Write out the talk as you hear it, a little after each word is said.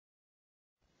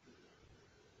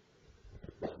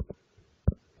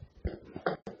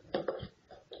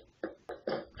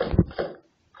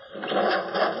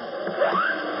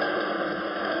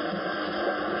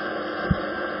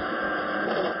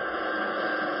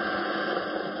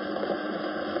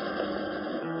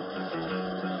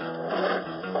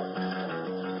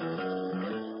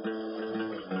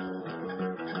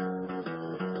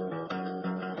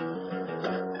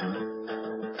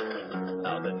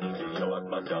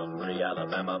Montgomery,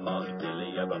 Alabama,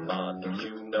 Montpelier, Vermont,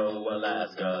 Juneau,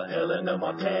 Alaska, Helena,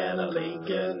 Montana,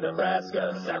 Lincoln,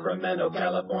 Nebraska, Sacramento,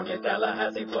 California,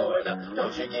 Tallahassee, Florida.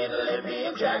 Don't you get a lippy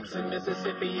in Jackson,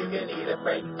 Mississippi? You can eat a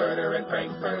Frankfurter in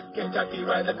Frankfurt, Kentucky.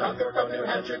 Ride the Conqueror from New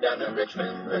Hampshire down to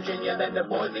Richmond, Virginia, then to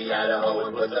Boise, Idaho,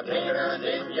 and put some taters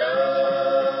in ya.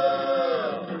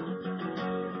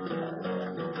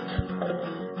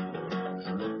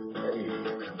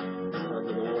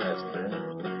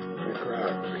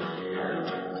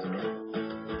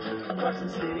 Carson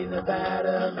City,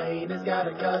 Nevada, Maine has got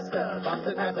Augusta,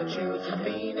 Boston, Massachusetts,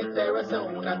 Phoenix,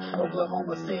 Arizona,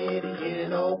 Oklahoma City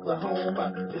in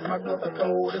Oklahoma, Bismarck, North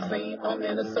Dakota, St. Paul,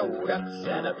 Minnesota,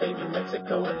 Santa Fe, New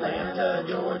Mexico, Atlanta,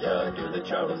 Georgia, to the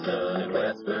Charleston in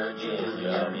West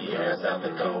Virginia, Pierre, South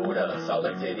Dakota, Salt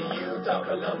Lake City, Utah,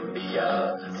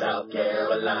 Columbia, South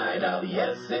Carolina, the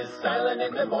S is silent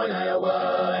in Des Moines,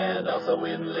 Iowa, and also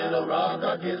in Little Rock,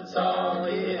 Arkansas.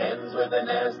 It ends with an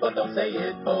S, but don't say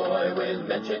it, boy, when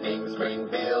mentioning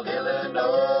Springfield,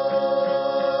 Illinois.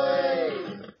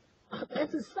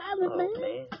 That's a silent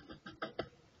man.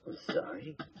 I'm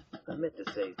sorry. I meant to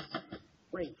say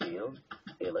Springfield,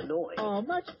 Illinois. Oh,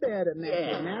 much better,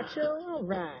 Nacho. All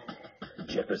right.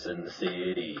 Jefferson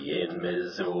City in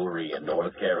Missouri and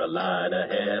North Carolina,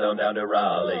 head on down to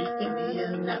Raleigh.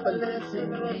 Indianapolis,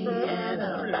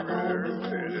 Indiana, Baton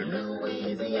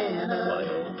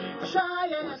Louisiana,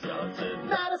 Cheyenne, Wisconsin,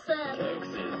 Madison,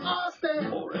 Texas,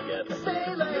 Austin, Oregon,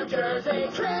 Salem, New Jersey,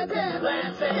 Trenton,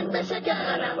 Lansing, Michigan,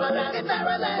 Annapolis, in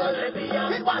Maryland,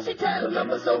 Olympia, in Washington,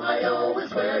 Columbus, Ohio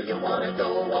is where you want to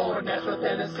go, or Nashville,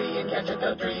 Tennessee, and catch a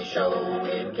country show.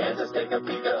 In Kansas, take a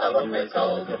peek of a place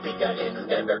called Topeka. In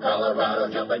Denver, Colorado,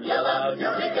 jump and yell out,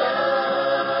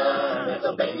 Eureka!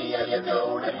 Pennsylvania, you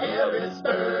go to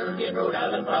Harrisburg. In Rhode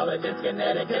Island, Providence,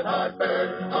 Connecticut,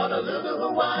 Hartford. Honolulu,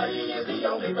 Hawaii is the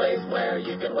only place where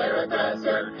you can wear a dress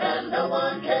skirt and no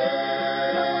one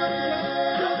cares.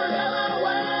 Over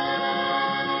Delaware!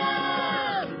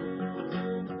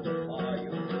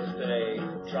 You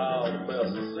State, Charles,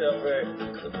 Mississippi,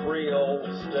 the Creole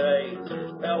State,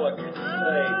 Pelican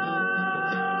State.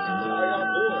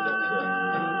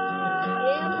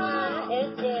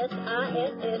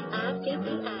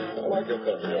 M-I-S-S-I-S-S-I-P-P-I. I like your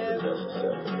country. It's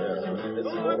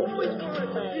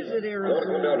Visit You want to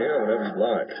come down here whenever you'd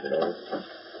like, you know.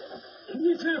 Can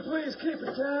you two please keep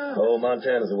it down? Oh,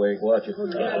 Montana's awake. Watch it.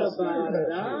 Forget about it,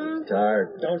 huh?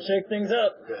 Tired. Don't shake things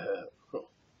up.